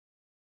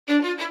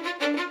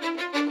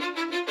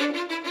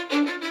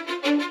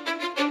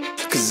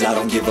Cause I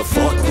don't give a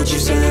fuck what you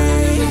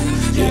say.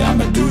 Yeah,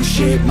 I'ma do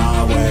shit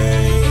my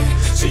way.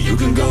 So you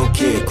can go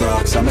kick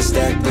rocks, I'ma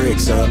stack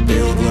bricks up,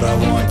 build what I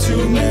want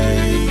to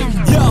make.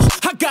 Yo,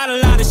 I got a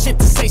lot of shit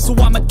to say, so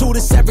I'ma do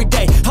this every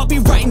day. I'll be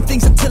writing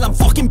things until I'm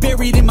fucking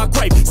buried in my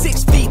grave.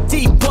 6 feet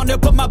deep under,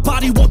 but my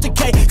body won't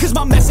decay. Cause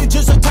my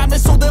messages are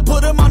timeless, so they'll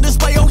put them on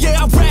display. Oh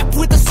yeah, I rap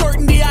with a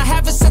certainty, I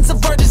have a sense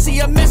of urgency.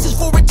 A message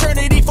for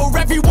eternity, for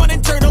everyone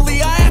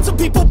internally. I had some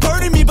people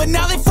burning me, but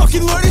now they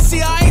fucking learn to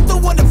see I ain't the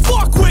one to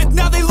fuck with,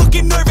 now they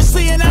looking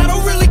nervously. And I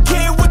don't really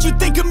care what you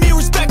think of me,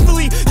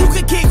 respectfully. You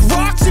can kick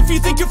rocks if you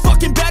think you're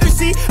fucking better,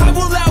 see. I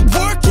will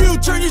outwork you,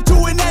 turn you to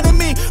an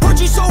enemy. Hurt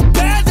you so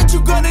bad that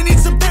you're gonna need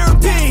some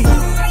therapy.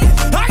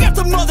 I got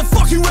the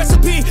motherfucking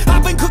recipe.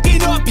 I've been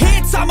cooking up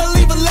hits, I'ma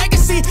leave a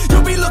legacy.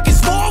 You'll be looking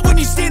small when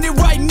you're standing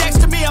right next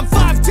to me. I'm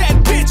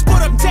 5'10", bitch,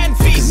 but I'm 10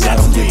 feet. Cause I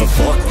don't give a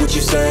fuck what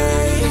you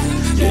say.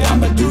 Yeah,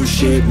 I'ma do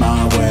shit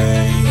my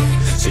way.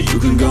 So you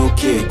can go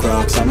kick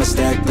rocks, I'ma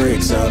stack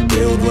bricks up,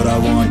 build what I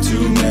want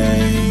to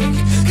make.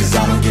 Cause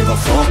I don't give a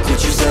fuck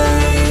what you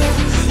say.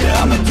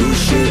 Yeah, I'ma do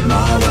shit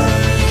my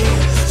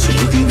way. So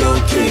you can go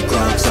kick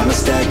rocks, I'ma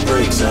stack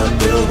bricks up,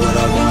 build what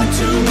I want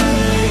to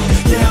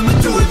make. Yeah,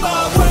 I'ma do it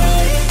my way.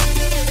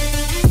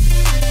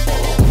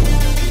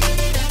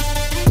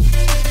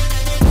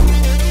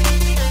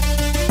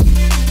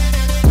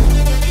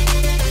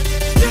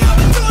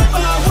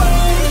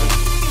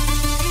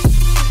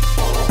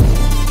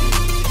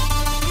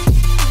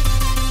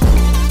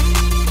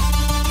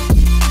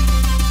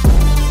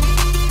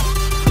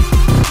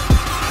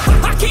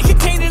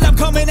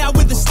 Coming out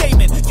with a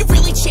statement. You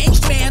really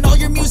changed, man, all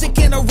your music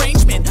and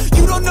arrangement.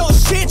 You don't know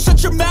shit,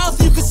 shut your mouth,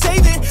 you can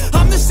save it.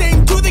 I'm the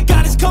same dude that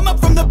got his come up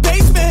from the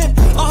basement.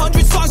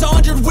 100 songs,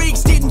 100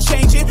 weeks, didn't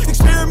change it.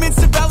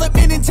 Experiments,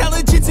 development,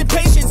 intelligence, and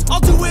patience.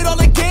 I'll do it all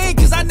again,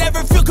 cause I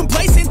never feel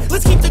complacent.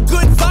 Let's keep the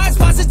good vibes,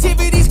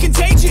 positivity's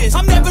contagious.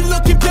 I'm never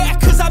looking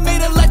back, cause I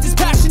made a life that's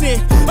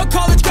passionate. A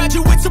college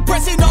graduate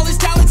suppressing all his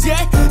talents,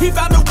 yeah. He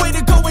found a way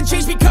to go and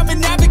change, become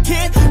an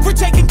advocate. For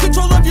taking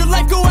control of your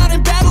life, go out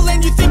and battle.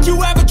 And you think you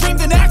have a dream,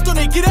 then act on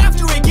it. Get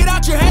after it, get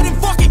out your head and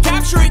fucking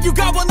capture it. You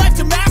got one life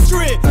to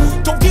master it.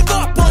 Don't give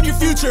up on your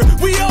future,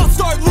 we all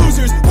start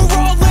losers. We're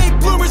all late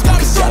bloomers,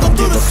 gotta struggle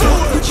through the sewer.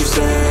 Fuck what you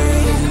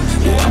say.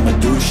 Yeah, I'ma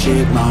do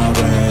shit my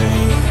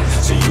way.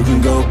 So you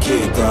can go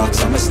kick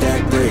rocks, I'ma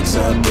stack bricks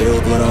up,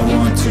 build what I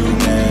want to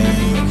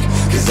make.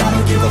 Cause I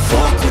don't give a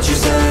fuck what you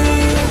say.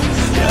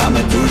 Yeah,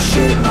 I'ma do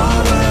shit my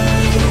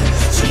way.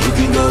 So you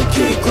can go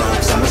kick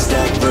rocks, I'ma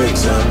stack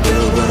bricks up, build